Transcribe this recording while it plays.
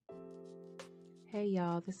Hey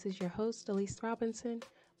y'all, this is your host, Elise Robinson,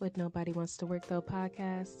 with Nobody Wants to Work Though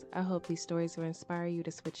podcast. I hope these stories will inspire you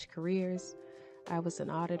to switch careers. I was an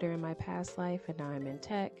auditor in my past life and now I'm in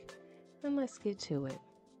tech. And let's get to it.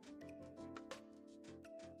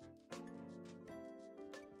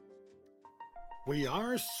 We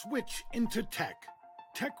are Switch into Tech,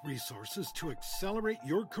 tech resources to accelerate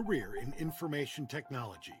your career in information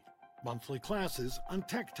technology. Monthly classes on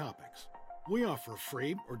tech topics. We offer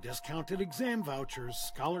free or discounted exam vouchers,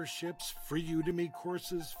 scholarships, free Udemy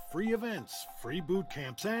courses, free events, free boot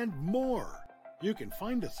camps, and more. You can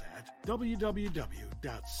find us at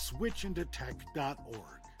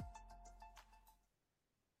www.switchintotech.org.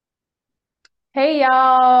 Hey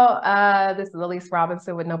y'all, this is Elise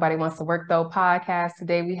Robinson with Nobody Wants to Work Though podcast.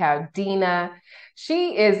 Today we have Dina.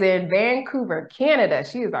 She is in Vancouver, Canada.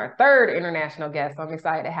 She is our third international guest, so I'm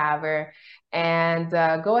excited to have her. And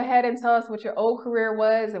go ahead and tell us what your old career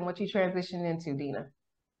was and what you transitioned into, Dina.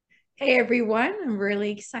 Hey everyone, I'm really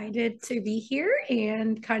excited to be here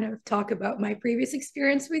and kind of talk about my previous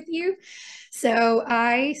experience with you. So,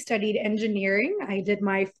 I studied engineering. I did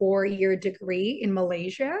my 4-year degree in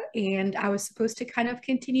Malaysia, and I was supposed to kind of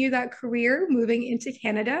continue that career moving into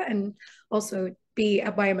Canada and also be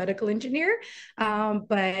a biomedical engineer.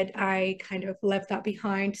 But I kind of left that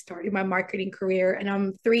behind, started my marketing career, and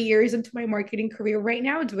I'm 3 years into my marketing career right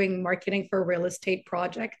now, doing marketing for real estate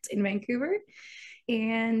projects in Vancouver.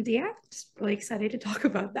 And yeah, just really excited to talk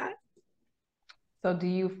about that. So do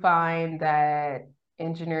you find that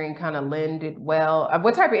engineering kind of lended well?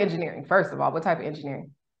 What type of engineering, first of all? What type of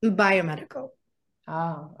engineering? Biomedical.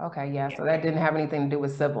 Oh, okay, yeah. So that didn't have anything to do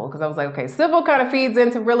with civil, because I was like, okay, civil kind of feeds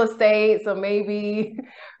into real estate, so maybe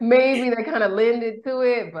they kind of lended to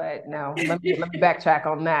it, but no, let me backtrack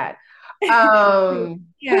on that. Yeah,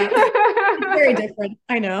 very different.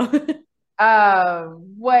 I know.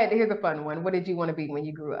 Here's a fun one. What did you want to be when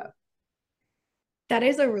you grew up? That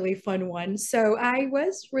is a really fun one. So I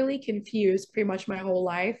was really confused pretty much my whole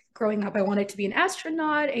life. Growing up, I wanted to be an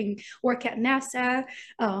astronaut and work at NASA.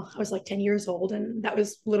 I was like 10 years old, and that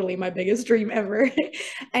was literally my biggest dream ever.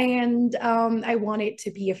 And I wanted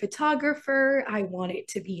to be a photographer. I wanted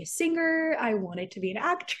to be a singer. I wanted to be an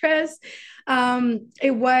actress.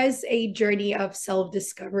 It was a journey of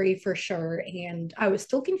self-discovery for sure. And I was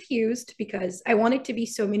still confused because I wanted to be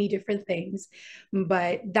so many different things,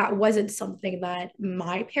 but that wasn't something that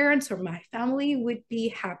my parents or my family would be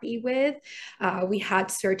happy with. We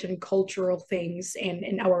had certain cultural things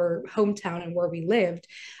in our hometown and where we lived,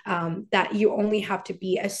 that you only have to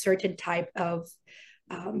be a certain type of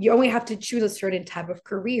you only have to choose a certain type of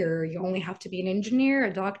career. You only have to be an engineer,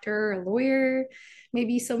 a doctor, a lawyer,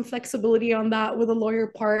 maybe some flexibility on that with the lawyer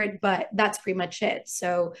part, but that's pretty much it.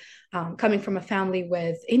 So, coming from a family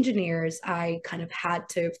with engineers, I kind of had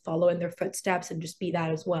to follow in their footsteps and just be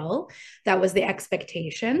that as well. That was the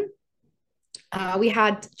expectation. We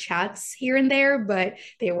had chats here and there, but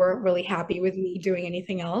they weren't really happy with me doing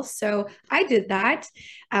anything else. So I did that.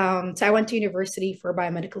 So I went to university for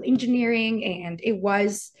biomedical engineering, and it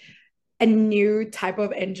was a new type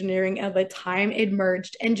of engineering at the time. It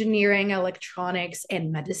merged engineering, electronics,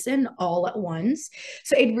 and medicine all at once.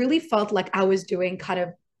 So it really felt like I was doing kind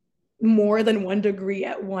of more than one degree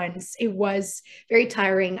at once. It was very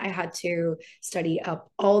tiring. I had to study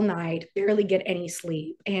up all night, barely get any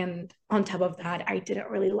sleep. And on top of that, I didn't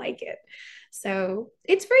really like it. So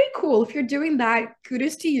it's very cool. If you're doing that,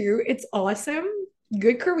 kudos to you. It's awesome.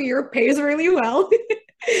 Good career, pays really well.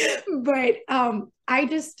 But I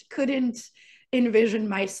just couldn't envision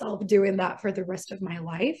myself doing that for the rest of my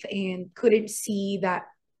life and couldn't see that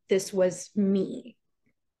this was me.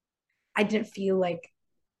 I didn't feel like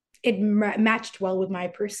it matched well with my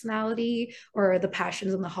personality or the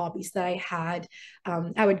passions and the hobbies that I had.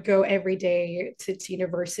 I would go every day to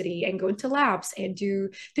university and go into labs and do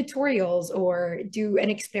tutorials or do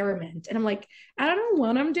an experiment. And I'm like, I don't know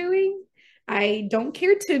what I'm doing. I don't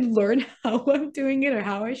care to learn how I'm doing it or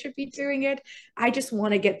how I should be doing it. I just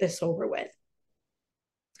want to get this over with.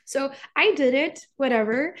 So I did it,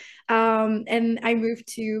 whatever. And I moved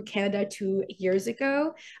to Canada 2 years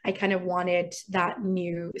ago. I kind of wanted that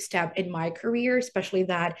new step in my career, especially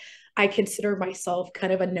that I consider myself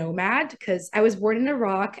kind of a nomad because I was born in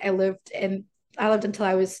Iraq. I lived until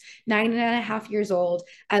I was 9.5 years old.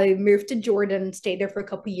 I moved to Jordan, stayed there for a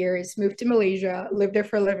couple of years, moved to Malaysia, lived there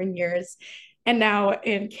for 11 years, and now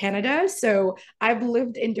in Canada. So I've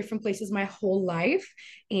lived in different places my whole life.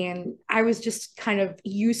 And I was just kind of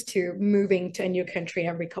used to moving to a new country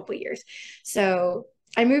every couple of years. So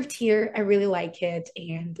I moved here. I really like it.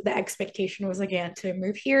 And the expectation was again to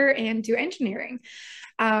move here and do engineering.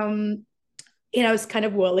 Um, And I was kind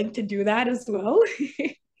of willing to do that as well.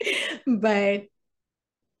 But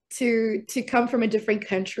to come from a different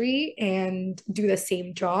country and do the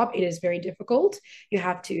same job, it is very difficult. You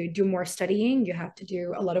have to do more studying, you have to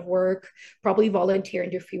do a lot of work, probably volunteer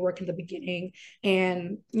and do free work in the beginning,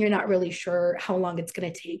 and you're not really sure how long it's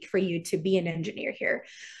going to take for you to be an engineer here.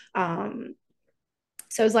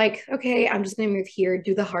 So I was like, okay, I'm just gonna move here,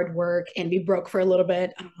 do the hard work, and be broke for a little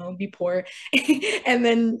bit. I don't know, be poor, and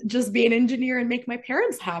then just be an engineer and make my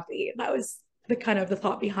parents happy. That was the kind of the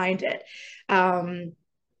thought behind it.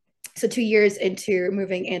 So 2 years into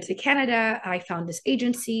moving into Canada, I found this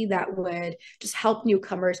agency that would just help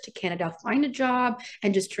newcomers to Canada find a job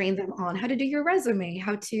and just train them on how to do your resume,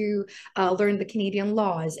 how to learn the Canadian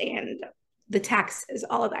laws and the taxes,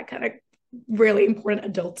 all of that kind of really important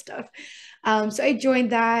adult stuff. So I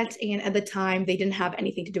joined that, and at the time, they didn't have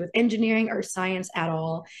anything to do with engineering or science at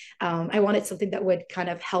all. I wanted something that would kind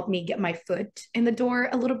of help me get my foot in the door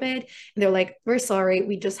a little bit. And they're like, "We're sorry,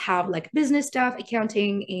 we just have like business stuff,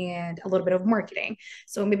 accounting, and a little bit of marketing.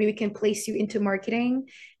 So maybe we can place you into marketing."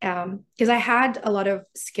 Because I had a lot of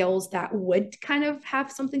skills that would kind of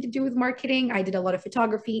have something to do with marketing. I did a lot of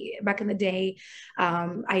photography back in the day.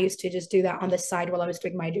 I used to just do that on the side while I was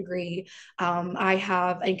doing my degree. I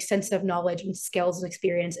have extensive knowledge and skills and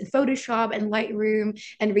experience in Photoshop and Lightroom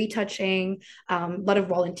and retouching, a lot of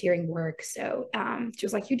volunteering work. So she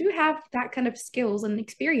was like, "You do have that kind of skills and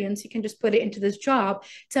experience. You can just put it into this job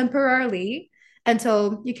temporarily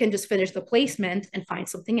until you can just finish the placement and find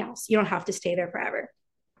something else. You don't have to stay there forever."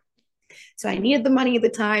 So I needed the money at the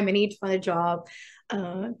time. I needed to find a job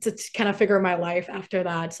to kind of figure my life after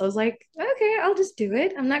that. So I was like, okay, I'll just do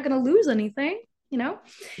it. I'm not going to lose anything, you know?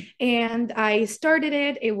 And I started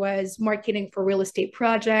it. It was marketing for real estate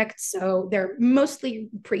projects. So they're mostly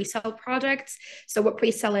pre-sale projects. So what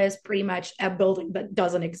pre-sale is pretty much a building that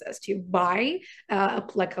doesn't exist. You buy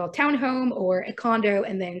like a townhome or a condo,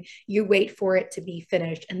 and then you wait for it to be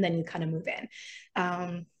finished, and then you kind of move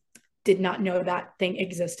in. Did not know that thing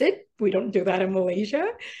existed. We don't do that in Malaysia.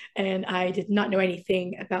 And I did not know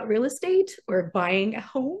anything about real estate or buying a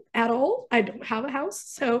home at all. I don't have a house.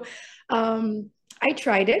 So I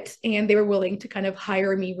tried it, and they were willing to kind of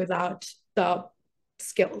hire me without the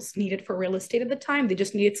skills needed for real estate at the time. They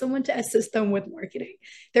just needed someone to assist them with marketing.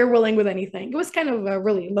 They're willing with anything. It was kind of a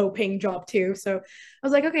really low paying job too. So I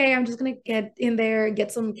was like, okay, I'm just going to get in there,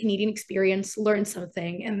 get some Canadian experience, learn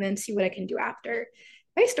something, and then see what I can do after.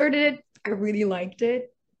 I started it. I really liked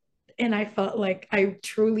it. And I felt like I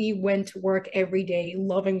truly went to work every day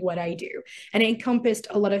loving what I do. And it encompassed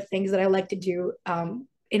a lot of things that I like to do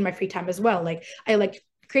in my free time as well. Like I like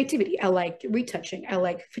creativity, I like retouching, I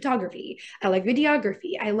like photography, I like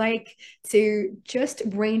videography. I like to just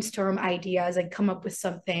brainstorm ideas and come up with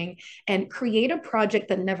something and create a project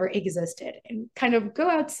that never existed and kind of go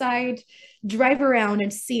outside, drive around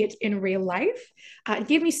and see it in real life. It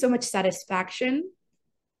gave me so much satisfaction,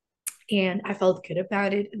 and I felt good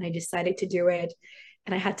about it, and I decided to do it.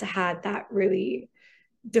 And I had to have that really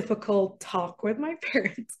difficult talk with my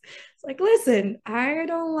parents. It's like, listen, I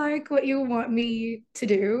don't like what you want me to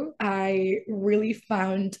do. I really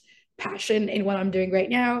found passion in what I'm doing right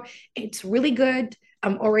now. It's really good.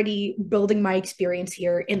 I'm already building my experience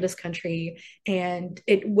here in this country, and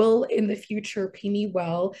it will in the future pay me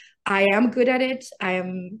well. I am good at it. I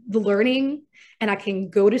am learning, and I can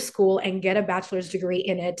go to school and get a bachelor's degree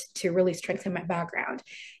in it to really strengthen my background.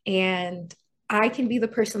 And I can be the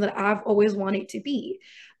person that I've always wanted to be.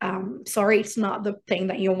 Sorry, it's not the thing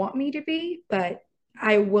that you want me to be, but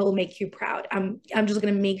I will make you proud. I'm just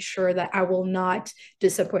gonna make sure that I will not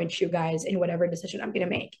disappoint you guys in whatever decision I'm gonna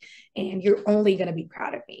make, and you're only gonna be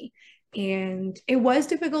proud of me. And it was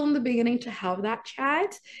difficult in the beginning to have that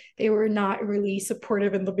chat. They were not really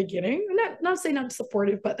supportive in the beginning. Not saying not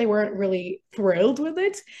supportive, but they weren't really thrilled with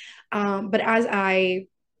it. But as I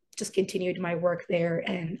just continued my work there,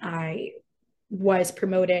 and I was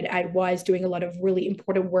promoted, I was doing a lot of really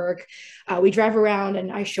important work. We drive around and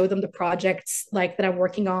I show them the projects like that I'm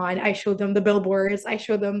working on. I show them the billboards. I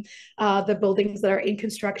show them the buildings that are in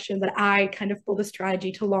construction that I kind of build a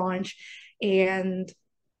strategy to launch, and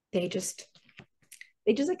they just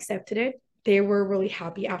accepted it. They were really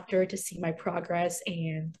happy after to see my progress,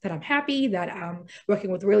 and that I'm happy, that I'm working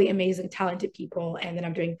with really amazing, talented people, and that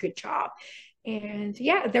I'm doing a good job. And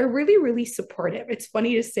yeah, they're really, really supportive. It's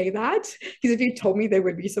funny to say that, because if you told me they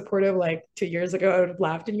would be supportive like 2 years ago, I would have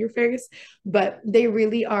laughed in your face. But they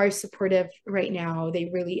really are supportive right now.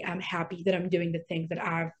 They really am happy that I'm doing the things that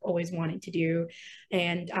I've always wanted to do.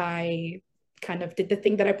 And I kind of did the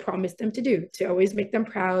thing that I promised them to do, to always make them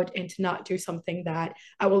proud and to not do something that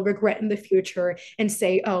I will regret in the future and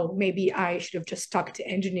say, oh, maybe I should have just stuck to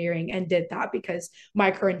engineering and did that because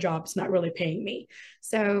my current job's not really paying me.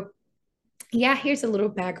 So yeah, here's a little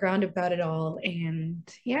background about it all. And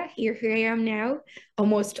yeah, here I am now,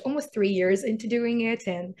 almost 3 years into doing it.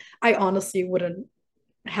 And I honestly wouldn't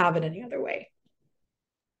have it any other way.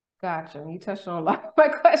 Gotcha. You touched on a lot of my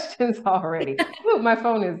questions already. Look, my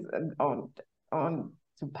phone is on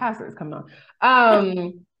some passwords coming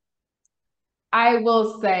on. I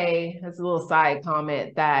will say, as a little side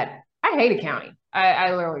comment, that I hate accounting.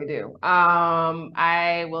 I literally do.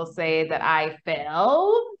 I will say that I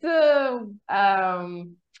failed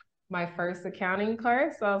my first accounting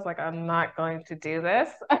course. So I was like, I'm not going to do this.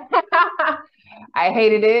 I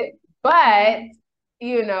hated it, but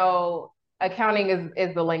you know, accounting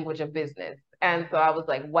is the language of business. And so I was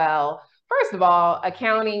like, well, first of all,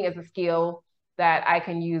 accounting is a skill that I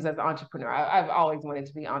can use as an entrepreneur. I've always wanted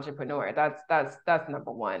to be an entrepreneur. That's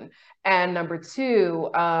number one. And number two,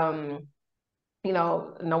 you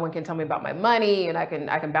know, no one can tell me about my money, and I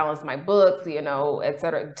can balance my books, you know, et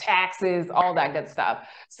cetera, taxes, all that good stuff.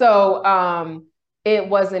 So it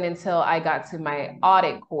wasn't until I got to my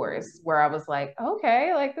audit course where I was like,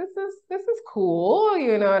 okay, like this is cool,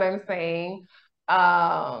 you know what I'm saying?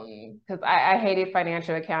 Because I hated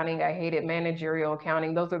financial accounting, I hated managerial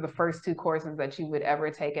accounting. Those are the first two courses that you would ever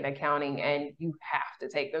take in accounting, and you have to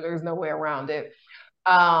take them. There's no way around it.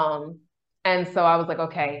 And so I was like,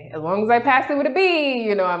 okay, as long as I pass it with a B,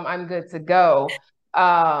 you know, I'm good to go.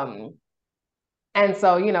 And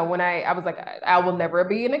so, you know, when I was like, I will never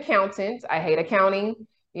be an accountant. I hate accounting.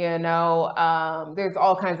 You know, there's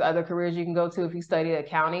all kinds of other careers you can go to if you study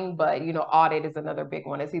accounting, but you know, audit is another big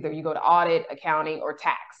one. It's either you go to audit, accounting, or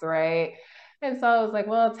tax, right? And so I was like,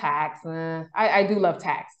 well, tax. I do love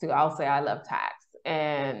tax too. I'll say I love tax.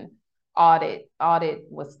 And audit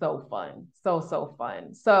was so fun, so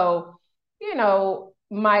fun. So, you know,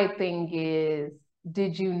 my thing is,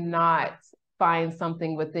 did you not find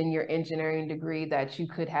something within your engineering degree that you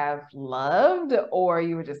could have loved, or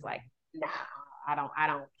you were just like, nah, I don't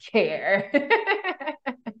care?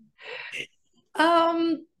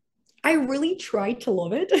 I really tried to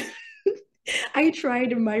love it. I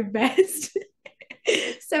tried my best.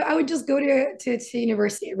 So I would just go to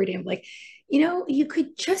university every day. I'm like, you know, you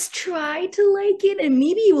could just try to like it and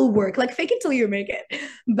maybe it will work. Like fake it till you make it.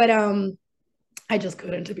 But I just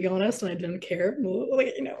couldn't, to be honest, and I didn't care.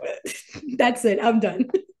 Like, you know, that's it. I'm done.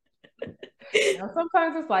 You know,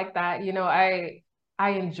 sometimes it's like that. You know, I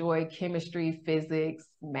enjoy chemistry, physics,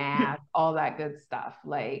 math, all that good stuff.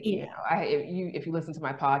 Like, Yeah. you know, if you listen to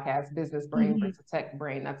my podcast, Business Brain versus Tech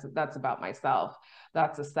Brain, that's about myself.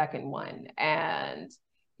 That's the second one. And,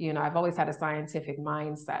 you know, I've always had a scientific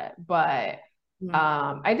mindset, but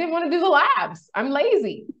I didn't want to do the labs. I'm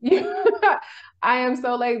lazy. I am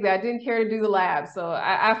so lazy. I didn't care to do the labs. So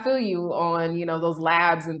I feel you on, you know, those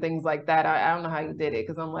labs and things like that. I don't know how you did it,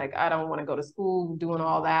 because I'm like, I don't want to go to school doing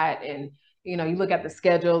all that. And, you know, you look at the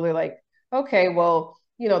schedule, they're like, okay, well,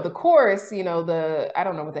 you know, the course, you know, I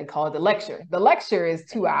don't know what they call it, the lecture. The lecture is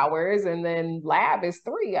 2 hours and then lab is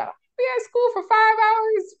 3. I don't be at school for 5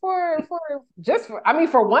 hours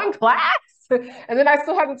for one class. And then I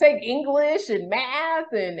still have to take English and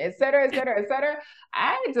math and et cetera, et cetera, et cetera.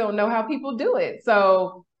 I don't know how people do it.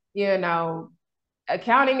 So, you know,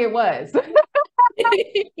 accounting it was.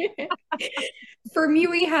 For me,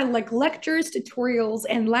 we had like lectures, tutorials,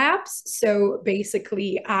 and labs. So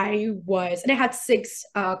basically, and I had 6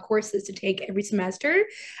 courses to take every semester.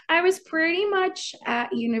 I was pretty much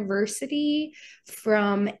at university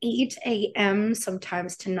from 8 a.m.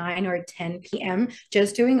 sometimes to 9 or 10 p.m.,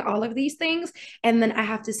 just doing all of these things. And then I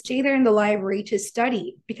have to stay there in the library to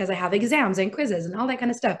study because I have exams and quizzes and all that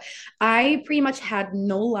kind of stuff. I pretty much had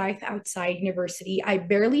no life outside university. I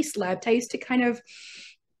barely slept. I used to kind of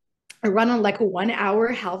run on like a 1 hour,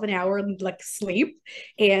 half an hour like sleep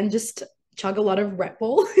and just chug a lot of Red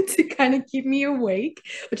Bull to kind of keep me awake,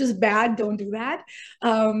 which is bad. Don't do that.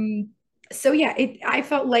 So yeah, I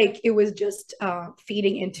felt like it was just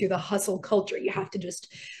feeding into the hustle culture. You have to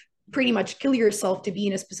just pretty much kill yourself to be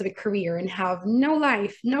in a specific career and have no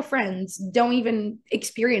life, no friends, don't even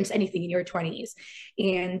experience anything in your 20s.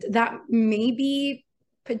 And that maybe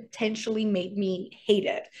potentially made me hate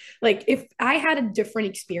it. Like if I had a different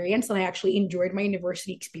experience and I actually enjoyed my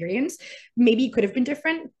university experience, maybe it could have been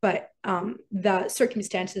different, but the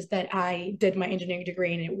circumstances that I did my engineering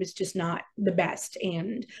degree and it was just not the best.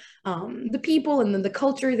 And the people and then the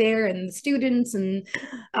culture there and the students and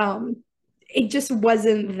it just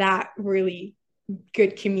wasn't that really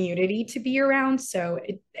good community to be around. So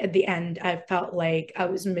at the end, I felt like I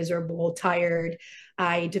was miserable, tired.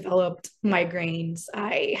 I developed migraines.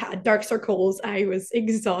 I had dark circles. I was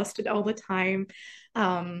exhausted all the time.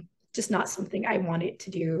 Just not something I wanted to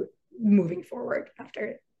do moving forward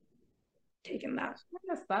after taking that.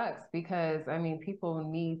 Kind of sucks because I mean, people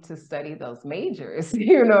need to study those majors.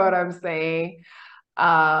 You know what I'm saying?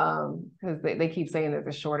 Because they keep saying there's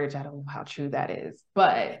a shortage. I don't know how true that is,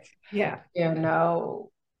 but Yeah. you know,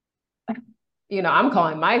 I'm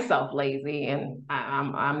calling myself lazy, and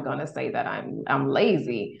I'm gonna say that I'm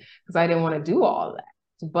lazy because I didn't want to do all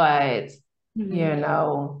that. But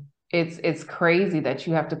Mm-hmm. it's crazy that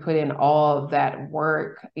you have to put in all of that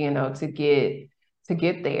work, to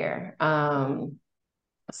get there. I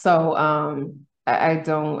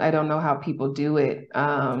don't know how people do it.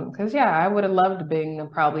 Because yeah, I would have loved being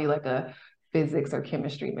probably like a physics or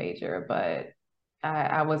chemistry major, but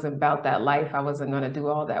I wasn't about that life. I wasn't going to do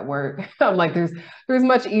all that work. I'm like, there's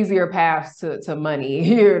much easier paths to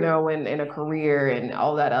money, in a career and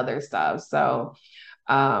all that other stuff. So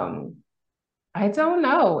um, I don't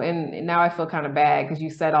know. And now I feel kind of bad because you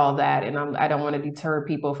said all that, and I don't want to deter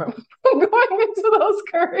people from going into those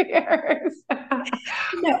careers.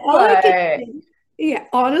 No, all I can But say, yeah,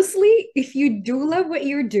 honestly, if you do love what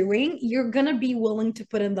you're doing, you're gonna be willing to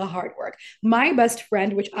put in the hard work. My best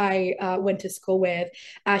friend, which I went to school with,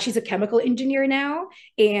 she's a chemical engineer now,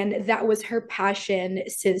 and that was her passion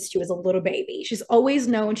since she was a little baby. She's always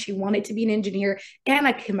known she wanted to be an engineer and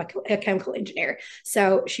a chemical engineer.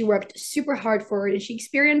 So she worked super hard for it, and she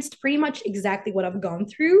experienced pretty much exactly what I've gone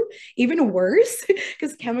through, even worse,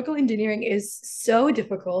 because chemical engineering is so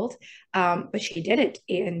difficult. But she did it,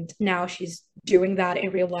 and now she's doing that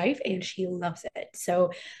in real life, and she loves it.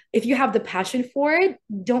 So if you have the passion for it,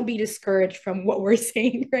 don't be discouraged from what we're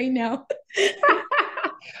saying right now.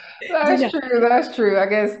 that's Dina, true. That's true. I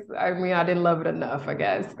guess, I mean, I didn't love it enough, I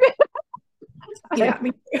guess. yeah,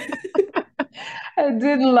 I, I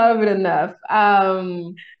didn't love it enough.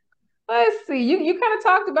 Let's see. You kind of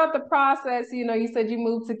talked about the process. You said you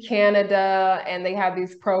moved to Canada and they have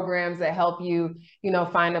these programs that help you,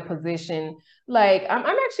 find a position. Like, I'm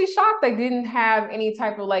actually shocked they didn't have any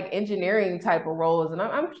type of like engineering type of roles. And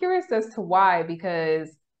I'm curious as to why,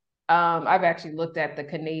 because I've actually looked at the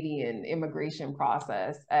Canadian immigration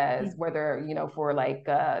process as whether, for like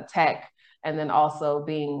tech and then also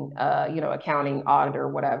being, accounting, auditor,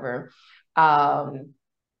 whatever. Um,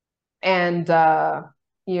 and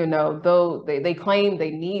though they claim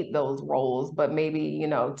they need those roles, but maybe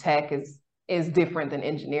tech is different than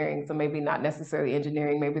engineering, so maybe not necessarily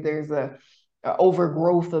engineering, maybe there's a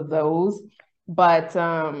overgrowth of those. But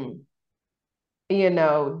did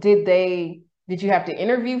you have to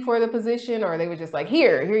interview for the position, or they were just like,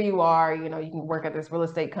 here you are, you can work at this real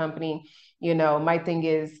estate company? My thing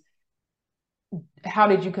is, how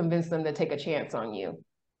did you convince them to take a chance on you?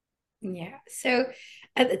 yeah. So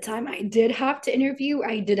at the time I did have to interview.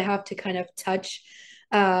 I did have to kind of touch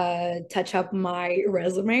up my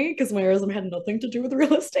resume because my resume had nothing to do with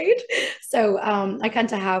real estate. So I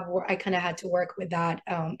kind of had to work with that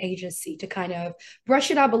agency to kind of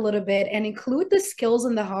brush it up a little bit and include the skills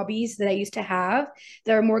and the hobbies that I used to have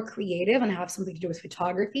that are more creative and have something to do with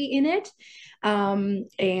photography in it.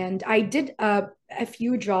 And I did a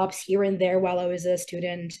few jobs here and there while I was a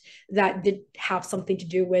student that did have something to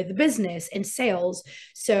do with business and sales.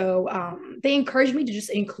 So they encouraged me to just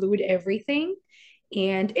include everything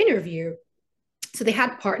and interview. So they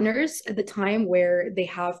had partners at the time where they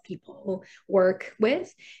have people work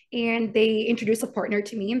with, and they introduced a partner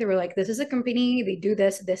to me, and they were like, this is a company, they do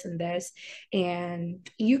this, this, and this, and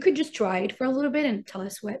you could just try it for a little bit and tell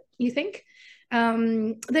us what you think.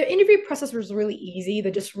 The interview process was really easy.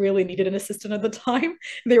 They just really needed an assistant at the time.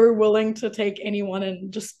 They were willing to take anyone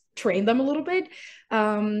and just train them a little bit.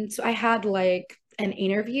 So I had like an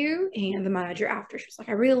interview, and the manager after, she was like,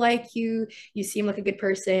 I really like you. You seem like a good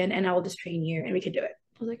person, and I will just train you and we could do it.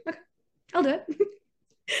 I was like, okay, I'll do it.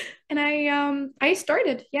 And I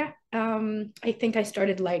started, yeah. I think I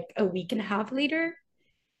started like a week and a half later.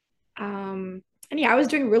 And yeah, I was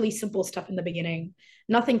doing really simple stuff in the beginning,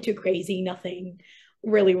 nothing too crazy, nothing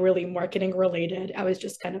really, really marketing related. I was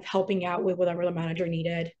just kind of helping out with whatever the manager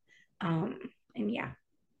needed. And yeah.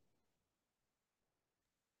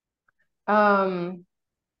 um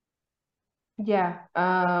yeah.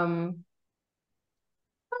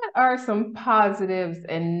 What are some positives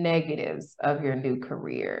and negatives of your new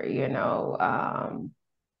career?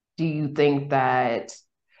 Do you think that,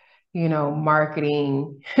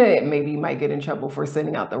 marketing, maybe you might get in trouble for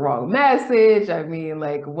sending out the wrong message? I mean,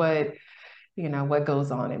 like what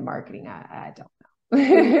goes on in marketing? I don't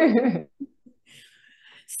know.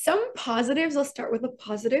 Some positives, I'll start with the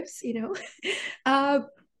positives, Uh,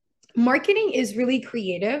 marketing is really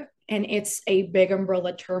creative and it's a big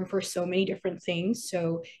umbrella term for so many different things.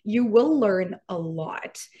 So you will learn a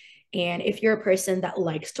lot. And if you're a person that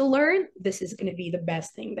likes to learn, this is going to be the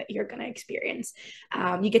best thing that you're going to experience.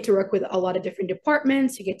 You get to work with a lot of different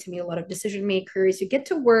departments, you get to meet a lot of decision makers, you get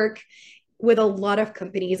to work with a lot of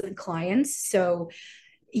companies and clients. So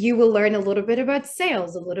you will learn a little bit about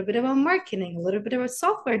sales, a little bit about marketing, a little bit about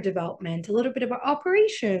software development, a little bit about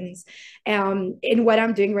operations. In what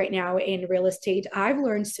I'm doing right now in real estate, I've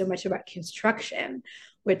learned so much about construction,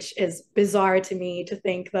 which is bizarre to me to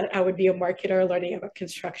think that I would be a marketer learning about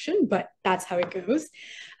construction, but that's how it goes.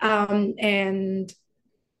 And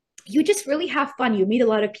you just really have fun. You meet a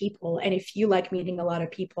lot of people. And if you like meeting a lot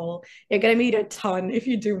of people, you're going to meet a ton if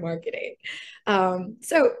you do marketing.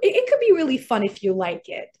 So it could be really fun if you like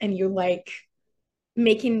it and you like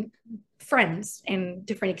making friends and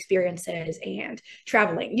different experiences and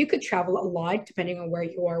traveling. You could travel a lot depending on where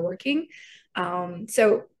you are working.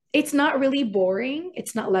 So it's not really boring.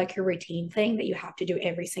 It's not like a routine thing that you have to do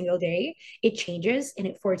every single day. It changes and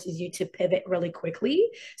it forces you to pivot really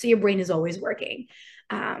quickly. So your brain is always working.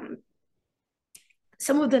 Um,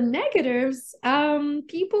 some of the negatives,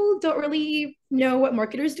 people don't really know what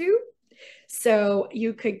marketers do. So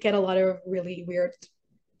you could get a lot of really weird,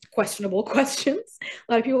 questionable questions.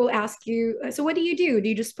 A lot of people will ask you, so what do you do? Do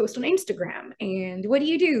you just post on Instagram? And what do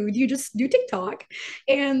you do? Do you just do TikTok?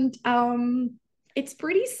 And it's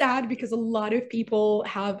pretty sad because a lot of people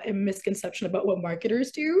have a misconception about what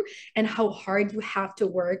marketers do and how hard you have to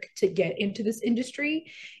work to get into this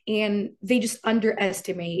industry. And they just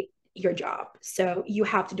underestimate your job. So you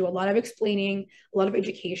have to do a lot of explaining, a lot of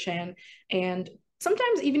education. And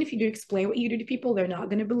sometimes, even if you do explain what you do to people, they're not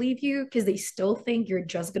going to believe you because they still think you're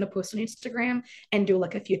just going to post on Instagram and do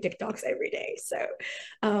like a few TikToks every day. So,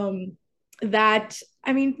 that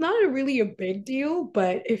I mean not a really a big deal,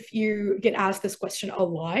 but if you get asked this question a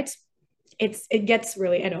lot, it gets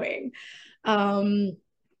really annoying.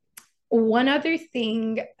 One other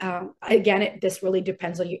thing, again, this really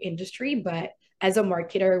depends on your industry, but as a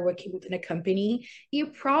marketer working within a company, you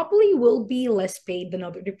probably will be less paid than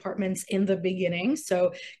other departments in the beginning.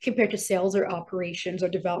 So compared to sales or operations or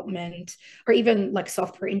development, or even like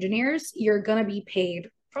software engineers, you're gonna be paid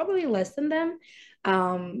probably less than them.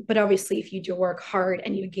 But obviously, if you do work hard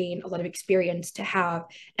and you gain a lot of experience to have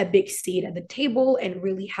a big seat at the table and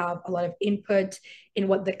really have a lot of input in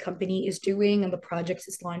what the company is doing and the projects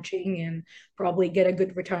it's launching and probably get a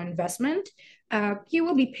good return on investment, you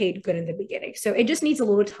will be paid good in the beginning. So it just needs a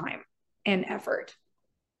little time and effort.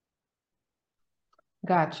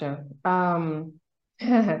 Gotcha.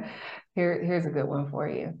 Here's a good one for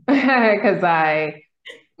you because I'm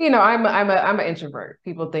an introvert.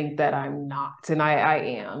 People think that I'm not, and I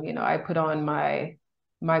am. I put on my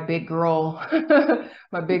big girl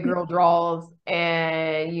my big girl draws,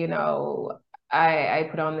 and I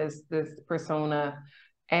put on this persona,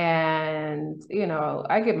 and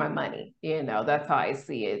I get my money. That's how I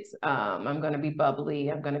see it. I'm gonna be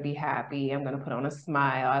bubbly. I'm gonna be happy. I'm gonna put on a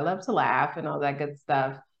smile. I love to laugh and all that good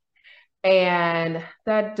stuff. And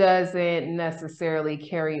that doesn't necessarily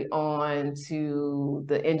carry on to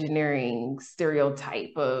the engineering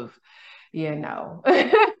stereotype of, you know,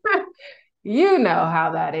 you know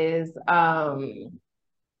how that is.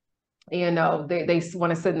 They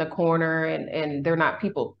want to sit in the corner, and they're not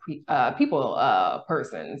people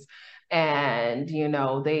persons. And,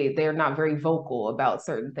 they're not very vocal about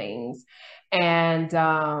certain things. And,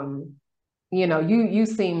 you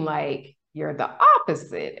seem like you're the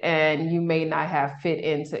opposite, and you may not have fit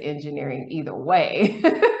into engineering either way.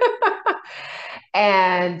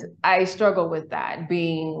 And I struggle with that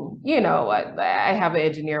being, I have an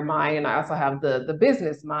engineer mind and I also have the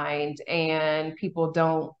business mind, and people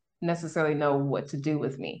don't necessarily know what to do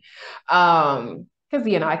with me. Because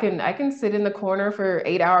I can sit in the corner for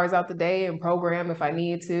 8 hours out the day and program if I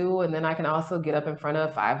need to, and then I can also get up in front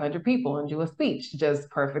of 500 people and do a speech just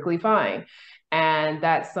perfectly fine. And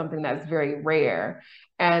that's something that's very rare.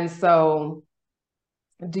 And so,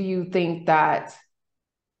 do you think that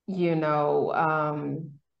you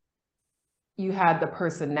had the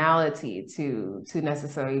personality to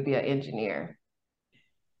necessarily be an engineer?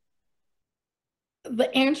 The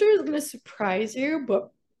answer is going to surprise you, but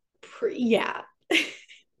yeah.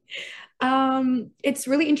 It's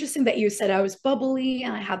really interesting that you said I was bubbly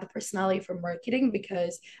and I had the personality for marketing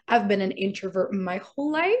because I've been an introvert my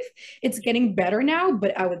whole life. It's getting better now,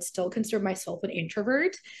 but I would still consider myself an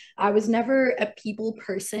introvert. I was never a people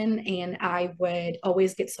person and I would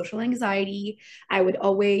always get social anxiety. I would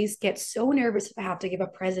always get so nervous if I have to give a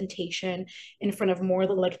presentation in front of more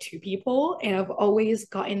than like two people. And I've always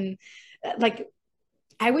gotten like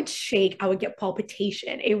I would shake, I would get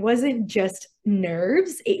palpitation. It wasn't just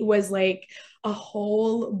nerves, it was like a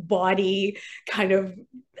whole body kind of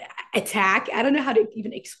attack. I don't know how to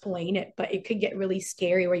even explain it, but it could get really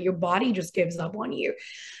scary where your body just gives up on you.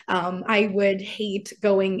 I would hate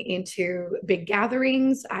going into big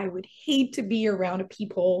gatherings. I would hate to be around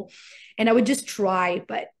people, and I would just try,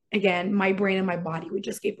 but again, my brain and my body would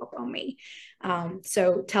just give up on me.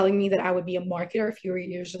 So telling me that I would be a marketer a few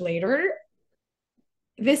years later,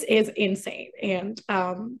 this is insane. And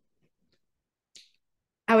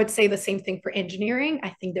I would say the same thing for engineering. I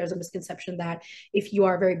think there's a misconception that if you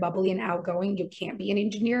are very bubbly and outgoing, you can't be an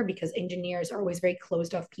engineer because engineers are always very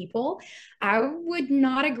closed off people. I would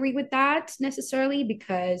not agree with that necessarily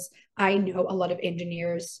because I know a lot of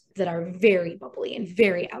engineers that are very bubbly and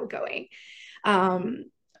very outgoing.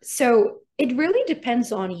 So it really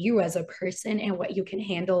depends on you as a person and what you can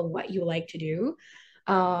handle, what you like to do.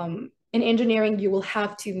 In engineering, you will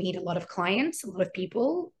have to meet a lot of clients, a lot of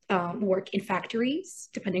people, work in factories,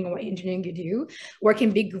 depending on what engineering you do, work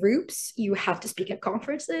in big groups. You have to speak at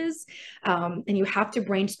conferences, and you have to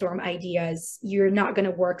brainstorm ideas. You're not going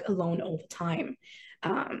to work alone all the time.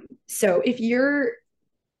 So if you're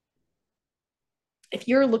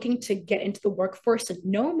looking to get into the workforce, and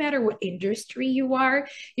no matter what industry you are,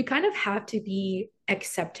 you kind of have to be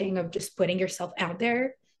accepting of just putting yourself out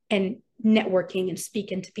there and networking and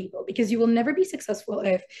speaking to people, because you will never be successful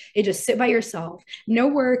if you just sit by yourself. No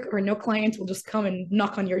work or no clients will just come and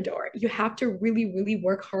knock on your door. You have to really, really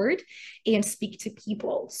work hard and speak to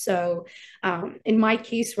people. So in my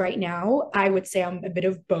case right now, I would say I'm a bit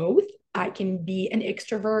of both. I can be an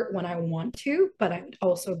extrovert when I want to, but I would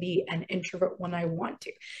also be an introvert when I want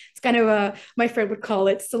to. It's kind of my friend would call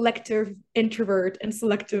it selective introvert and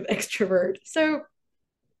selective extrovert. So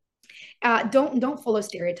don't follow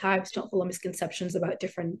stereotypes, don't follow misconceptions about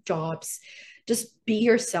different jobs. Just be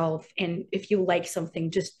yourself, and if you like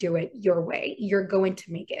something, just do it your way. You're going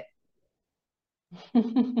to make it.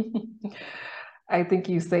 I think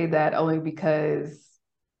you say that only because,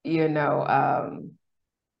 you know,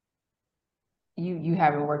 you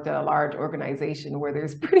haven't worked at a large organization where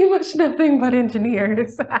there's pretty much nothing but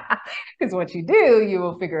engineers. Because once you do, you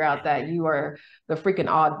will figure out that you are the freaking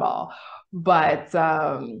oddball. But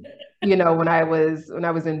you know, when I was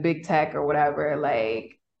in big tech or whatever,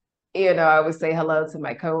 like, you know, I would say hello to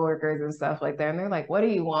my coworkers and stuff like that, and they're like, "What do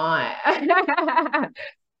you want?"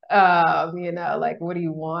 You know, like, what do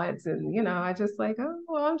you want? And you know, I just like, oh,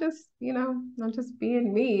 well, I'm just, you know, I'm just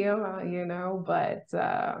being me, you know. But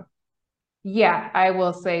yeah, I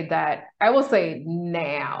will say that. I will say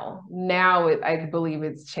now I believe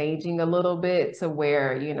it's changing a little bit to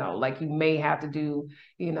where, you know, like you may have to do,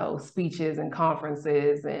 you know, speeches and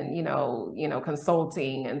conferences and,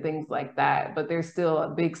 consulting and things like that. But there's still a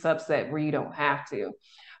big subset where you don't have to,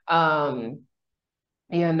 um,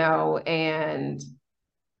 you know, and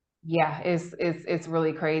yeah, it's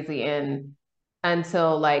really crazy. And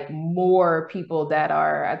until like more people that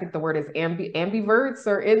are, I think the word is ambiverts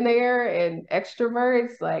are in there and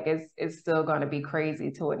extroverts, like it's still going to be crazy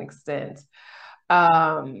to an extent.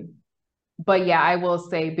 Um, but yeah, I will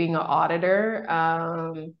say being an auditor,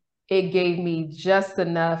 it gave me just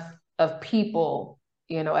enough of people,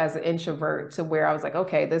 you know, as an introvert to where I was like,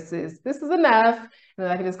 okay, this is enough. And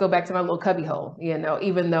then I can just go back to my little cubby hole, you know,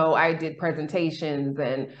 even though I did presentations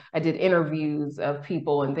and I did interviews of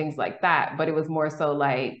people and things like that. But it was more so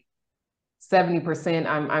like 70%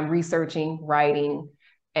 I'm researching, writing,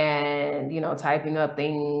 and, you know, typing up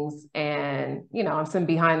things. And, you know, I'm sitting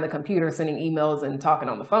behind the computer, sending emails and talking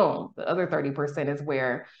on the phone. The other 30% is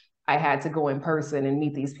where I had to go in person and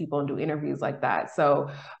meet these people and do interviews like that. So,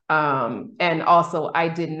 and also I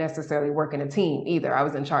didn't necessarily work in a team either. I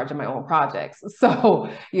was in charge of my own projects. So,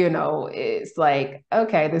 you know, it's like,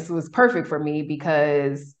 okay, this was perfect for me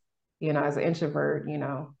because, you know, as an introvert, you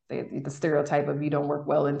know, the stereotype of you don't work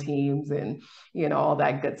well in teams and, you know, all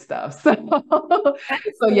that good stuff. So,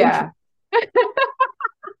 so yeah,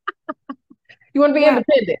 you want to be Yeah.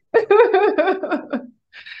 independent.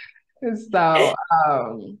 So,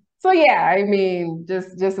 so yeah, I mean,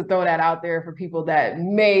 just to throw that out there for people that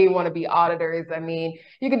may want to be auditors. I mean,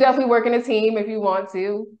 you can definitely work in a team if you want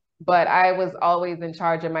to, but I was always in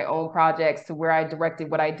charge of my own projects to where I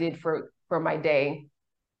directed what I did for my day.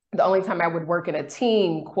 The only time I would work in a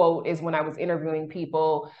team, quote, is when I was interviewing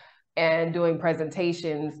people and doing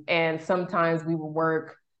presentations. And sometimes we would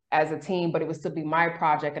work as a team, but it would still be my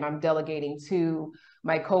project, and I'm delegating to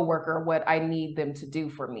my coworker what I need them to do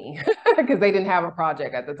for me because they didn't have a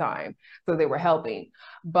project at the time, so they were helping.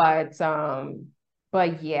 But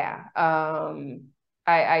yeah,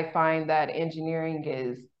 I find that engineering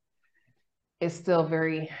is still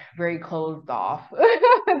very, very closed off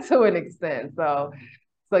to an extent. So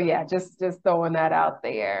yeah, just throwing that out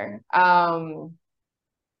there.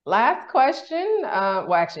 Last question.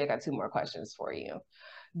 Well, actually, I got two more questions for you.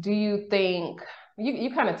 Do you think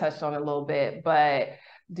you kind of touched on it a little bit, but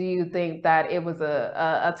do you think that it was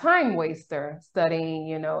a time waster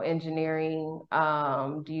studying, engineering?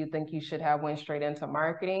 Do you think you should have went straight into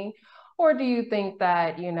marketing, or do you think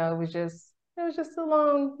that, it was just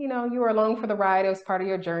along, you were along for the ride. It was part of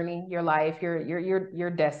your journey, your life,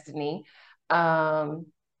 your destiny. And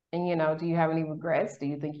do you have any regrets? Do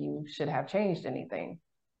you think you should have changed anything?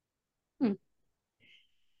 Hmm.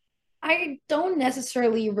 I don't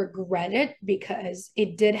necessarily regret it because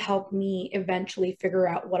it did help me eventually figure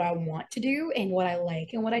out what I want to do and what I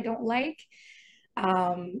like and what I don't like.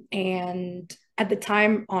 And at the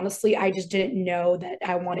time, honestly, I just didn't know that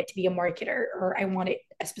I wanted to be a marketer or I wanted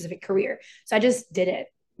a specific career. So I just did it,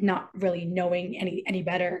 not really knowing any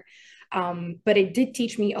better. But it did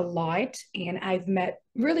teach me a lot, and I've met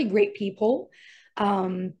really great people.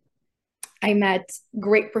 Um, I met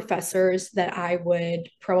great professors that I would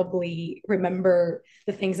probably remember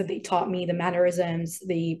the things that they taught me, the mannerisms,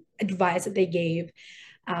 the advice that they gave.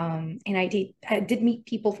 And I did meet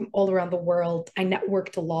people from all around the world. I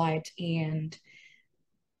networked a lot, and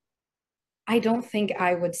I don't think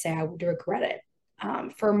I would say I would regret it.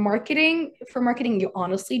 For marketing, you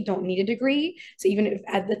honestly don't need a degree. So even if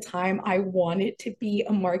at the time I wanted to be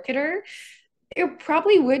a marketer, it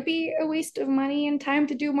probably would be a waste of money and time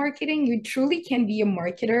to do marketing. You truly can be a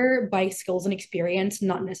marketer by skills and experience,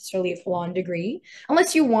 not necessarily a full-on degree.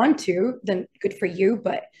 Unless you want to, then good for you,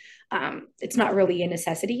 but it's not really a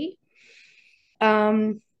necessity.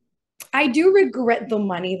 Um, I do regret the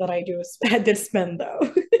money that had to spend though.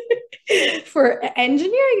 For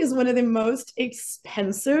engineering is one of the most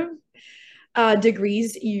expensive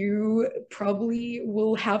degrees you probably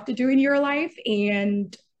will have to do in your life.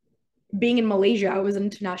 And being in Malaysia, I was an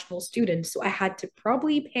international student, so I had to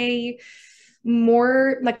probably pay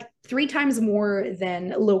more, like 3 times more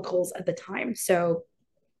than locals at the time. So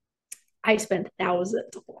I spent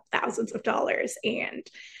thousands of dollars, and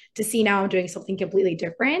to see now I'm doing something completely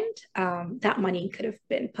different, that money could have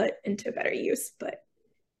been put into better use. But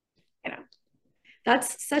you know,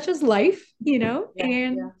 that's such as life, Yeah,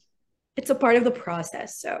 and yeah. it's a part of the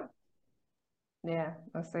process. So Yeah,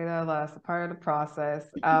 I say that a lot. It's a part of the process.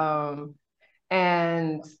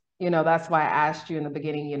 And that's why I asked you in the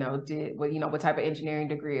beginning, what type of engineering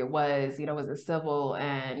degree it was, was it civil?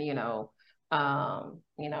 And to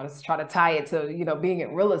try to tie it to, being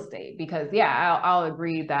in real estate, because yeah, I'll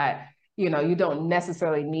agree that, you don't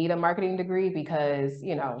necessarily need a marketing degree because,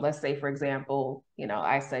 let's say, for example,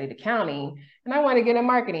 I studied accounting and I want to get in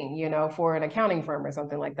marketing, for an accounting firm or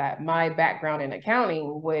something like that. My background in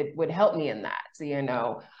accounting would help me in that,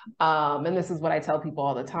 and this is what I tell people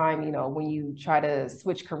all the time, when you try to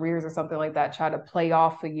switch careers or something like that, try to play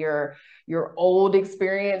off of your old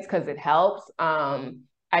experience because it helps.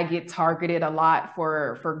 I get targeted a lot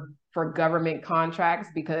for government contracts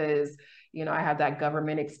because I have that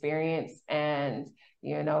government experience and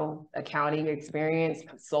accounting experience,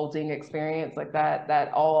 consulting experience, like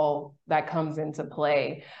that all that comes into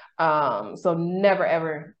play. So never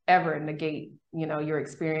ever negate your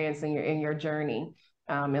experience and your journey,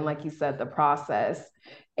 and like you said, the process.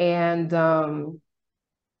 And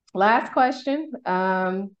last question,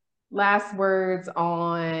 last words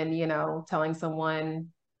on telling someone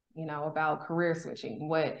about career switching.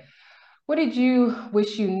 What did you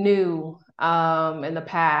wish you knew in the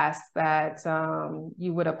past that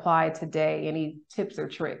you would apply today? Any tips or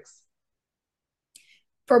tricks?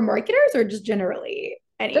 for marketers or just generally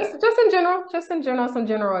any? Just in general, some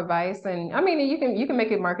general advice. And I mean, you can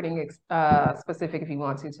make it marketing specific if you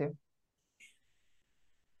want to too.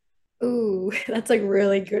 Ooh, that's a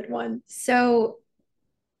really good one. So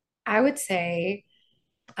I would say,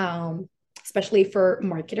 um, especially for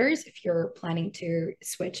marketers, if you're planning to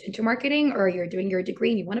switch into marketing or you're doing your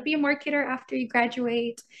degree and you want to be a marketer after you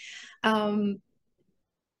graduate, um,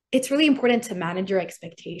 it's really important to manage your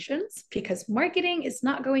expectations because marketing is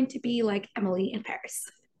not going to be like Emily in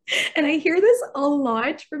Paris. And I hear this a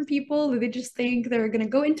lot from people. They just think they're going to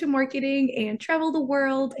go into marketing and travel the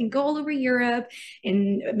world and go all over Europe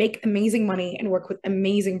and make amazing money and work with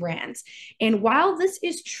amazing brands. And while this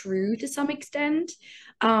is true to some extent,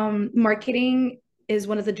 marketing is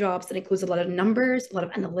one of the jobs that includes a lot of numbers, a lot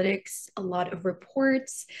of analytics, a lot of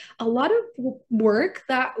reports, a lot of work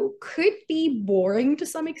that could be boring to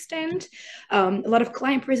some extent, a lot of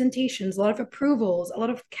client presentations, a lot of approvals, a lot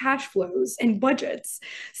of cash flows and budgets.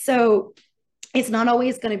 So it's not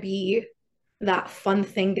always going to be that fun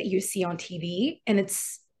thing that you see on TV. And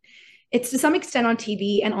it's to some extent on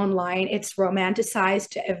TV and online, it's romanticized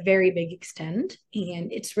to a very big extent.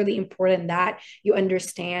 And it's really important that you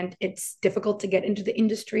understand it's difficult to get into the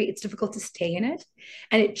industry, it's difficult to stay in it,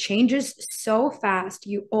 and it changes so fast.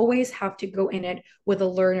 You always have to go in it with a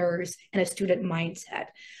learner's and a student mindset.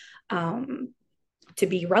 To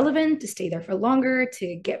be relevant, to stay there for longer,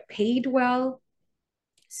 to get paid well.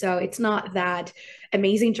 So it's not that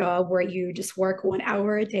amazing job where you just work 1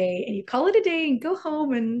 hour a day and you call it a day and go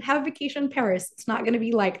home and have vacation in Paris. It's not going to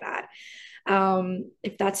be like that.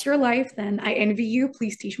 If that's your life, then I envy you.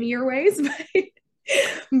 Please teach me your ways.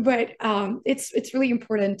 But it's really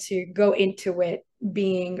important to go into it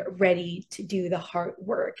being ready to do the hard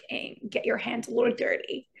work and get your hands a little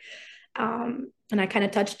dirty. And I kind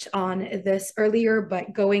of touched on this earlier,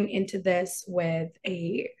 but going into this with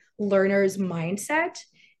a learner's mindset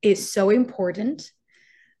is so important.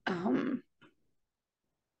 Oh,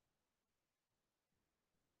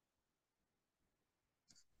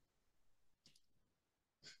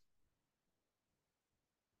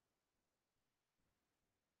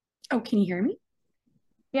 can you hear me?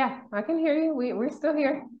 Yeah, I can hear you. We're still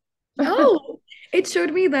here. Oh, it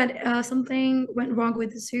showed me that something went wrong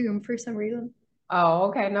with the Zoom for some reason. Oh,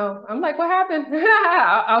 okay. No, I'm like, what happened?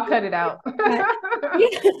 I'll cut it out. But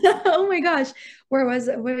yeah, oh my gosh,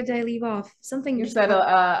 where did I leave off? Something You just said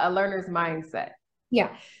a learner's mindset.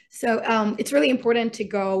 yeah. So it's really important to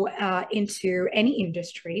go into any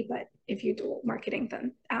industry, but if you do marketing,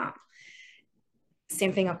 then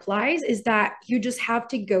same thing applies, is that you just have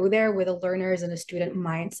to go there with a learner's and a student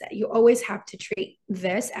mindset. You always have to treat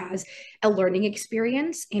this as a learning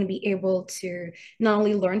experience and be able to not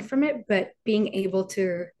only learn from it, but being able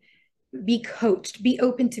to be coached, be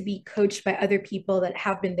open to be coached by other people that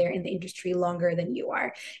have been there in the industry longer than you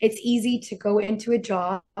are. It's easy to go into a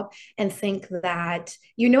job and think that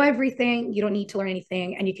you know everything, you don't need to learn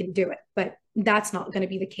anything, and you can do it. But that's not going to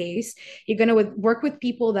be the case. You're going to work with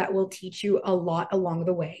people that will teach you a lot along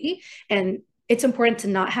the way. And it's important to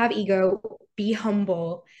not have ego, be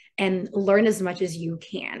humble, and learn as much as you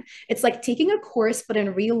can. It's like taking a course, but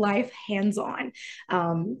in real life, hands on.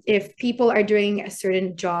 If people are doing a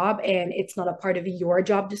certain job and it's not a part of your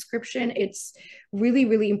job description, it's really,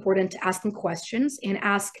 really important to ask them questions and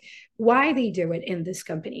ask why they do it in this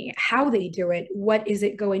company, how they do it, what is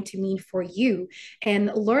it going to mean for you.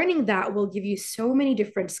 And learning that will give you so many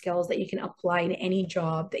different skills that you can apply in any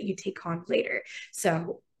job that you take on later.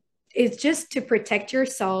 So it's just to protect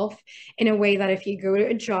yourself in a way that if you go to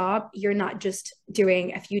a job, you're not just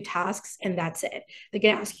doing a few tasks and that's it. They're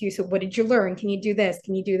going to ask you, so what did you learn? Can you do this?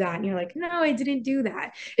 Can you do that? And you're like, no, I didn't do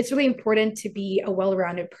that. It's really important to be a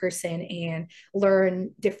well-rounded person and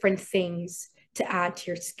learn different things to add to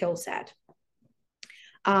your skill set.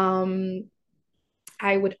 I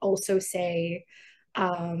would also say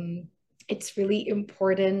it's really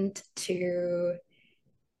important to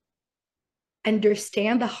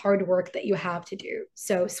understand the hard work that you have to do.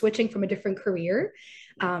 So switching from a different career,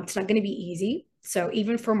 it's not going to be easy. So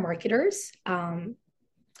even for marketers,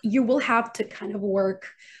 you will have to kind of work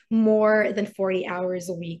more than 40 hours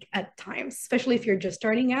a week at times, especially if you're just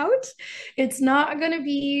starting out. It's not going to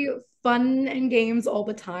be fun and games all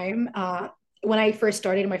the time. When I first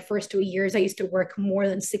started in my first 2 years, I used to work more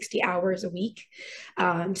than 60 hours a week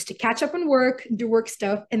just to catch up on work, do work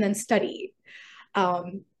stuff, and then study.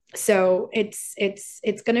 So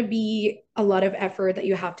it's going to be a lot of effort that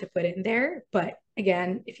you have to put in there. But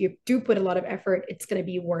again, if you do put a lot of effort, it's going to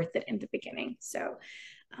be worth it in the beginning. So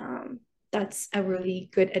that's a really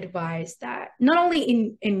good advice that not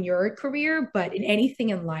only in your career, but in anything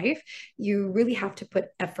in life, you really have to put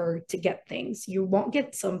effort to get things. You won't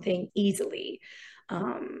get something easily.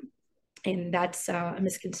 And that's a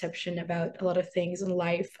misconception about a lot of things in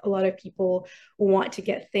life. A lot of people want to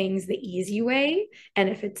get things the easy way. And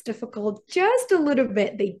if it's difficult just a little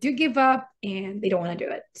bit, they do give up and they don't want to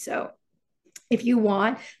do it. So if you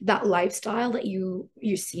want that lifestyle that you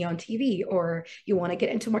see on TV, or you want to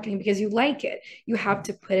get into marketing because you like it, you have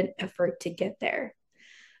to put an effort to get there.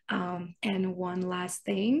 And one last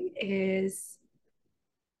thing is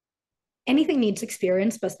anything needs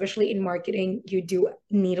experience, but especially in marketing, you do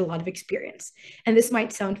need a lot of experience. And this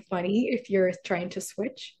might sound funny if you're trying to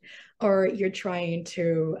switch or you're trying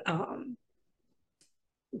to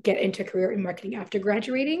get into a career in marketing after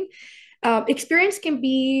graduating. Experience can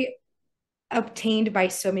be obtained by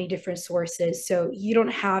so many different sources. So you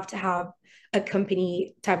don't have to have a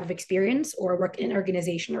company type of experience or work in an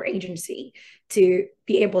organization or agency to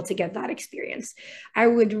be able to get that experience. I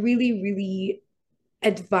would really, really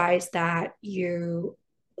advise that you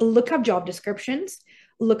look up job descriptions,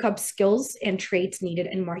 look up skills and traits needed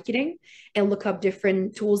in marketing, and look up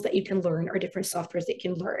different tools that you can learn or different softwares that you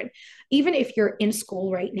can learn. Even if you're in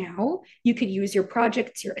school right now, you could use your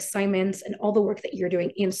projects, your assignments, and all the work that you're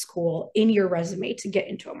doing in school in your resume to get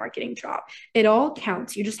into a marketing job. It all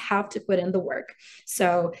counts. You just have to put in the work.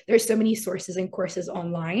 So there's so many sources and courses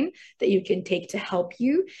online that you can take to help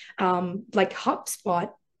you, like HubSpot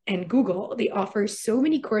and Google. They offer so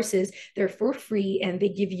many courses. They're for free and they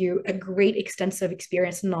give you a great extensive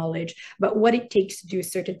experience and knowledge about what it takes to do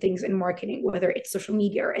certain things in marketing, whether it's social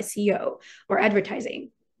media or SEO or advertising.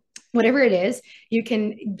 Whatever it is, you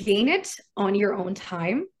can gain it on your own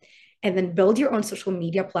time and then build your own social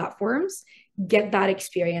media platforms, get that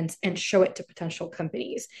experience and show it to potential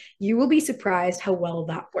companies. You will be surprised how well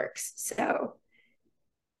that works. So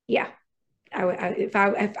yeah, if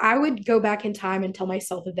I would go back in time and tell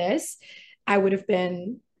myself this, I would have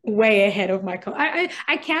been way ahead of my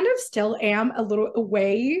I kind of still am a little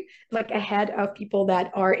away, like ahead of people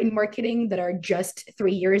that are in marketing that are just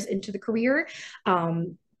 3 years into the career.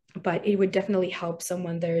 But it would definitely help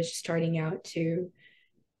someone that is starting out to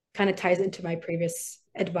kind of ties into my previous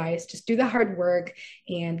advice. Just do the hard work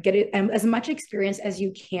and get it as much experience as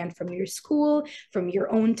you can from your school, from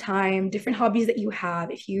your own time, different hobbies that you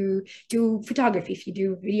have. If you do photography, if you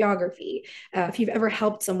do videography, if you've ever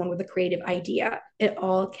helped someone with a creative idea, it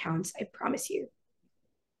all counts. I promise you.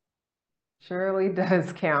 Surely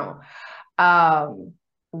does count.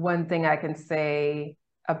 One thing I can say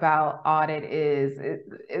about audit is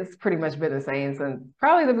it's pretty much been the same since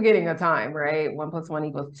probably the beginning of time, right?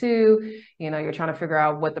 1+1 = 2. You're trying to figure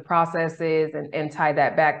out what the process is and tie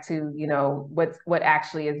that back to, what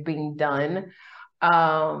actually is being done.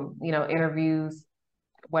 Interviews,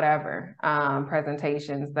 whatever,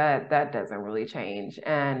 presentations, that doesn't really change.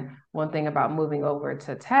 And one thing about moving over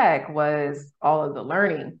to tech was all of the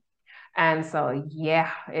learning. And so,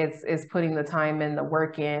 yeah, it's putting the time in, the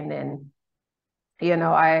work in, and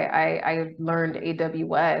I learned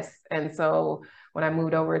AWS. And so when I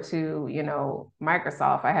moved over to,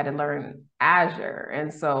 Microsoft, I had to learn Azure.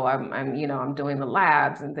 And so I'm doing the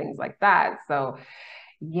labs and things like that. So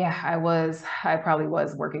yeah, I probably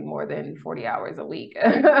was working more than 40 hours a week.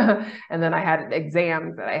 And then I had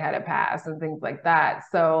exams that I had to pass and things like that.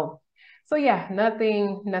 So yeah,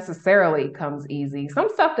 nothing necessarily comes easy. Some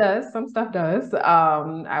stuff does.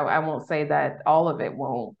 I won't say that all of it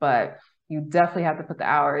won't, but you definitely have to put the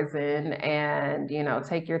hours in and,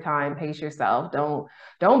 take your time, pace yourself. Don't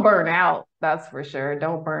burn out. That's for sure.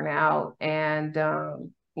 Don't burn out. And,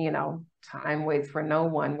 time waits for no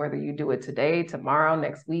one, whether you do it today, tomorrow,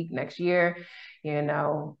 next week, next year,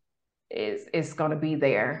 it's going to be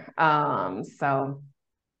there. So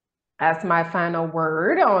that's my final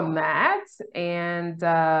word on that. And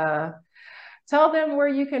tell them where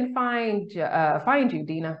you can find you,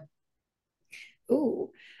 Dina. Ooh,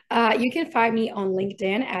 you can find me on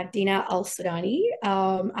LinkedIn at Dina Al-Sudani.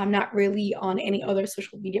 I'm not really on any other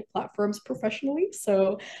social media platforms professionally,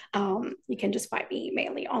 so you can just find me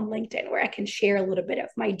mainly on LinkedIn, where I can share a little bit of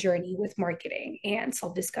my journey with marketing and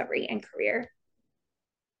self-discovery and career.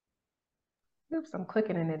 Oops, I'm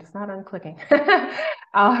clicking in it. It's not unclicking.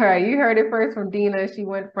 All right, you heard it first from Dina. She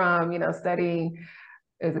went from, studying,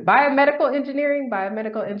 is it biomedical engineering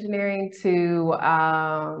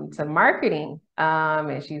to marketing.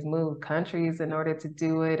 And she's moved countries in order to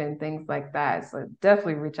do it and things like that. So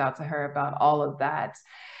definitely reach out to her about all of that.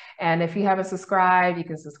 And if you haven't subscribed, you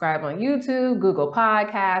can subscribe on YouTube, Google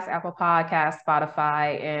Podcasts, Apple Podcasts,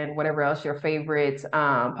 Spotify, and whatever else your favorite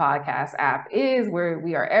podcast app is, where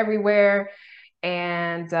we are everywhere.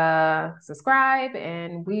 And subscribe,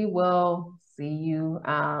 and we will see you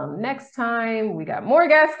next time. We got more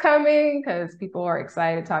guests coming because people are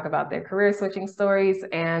excited to talk about their career switching stories.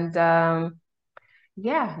 And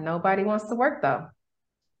yeah, nobody wants to work though.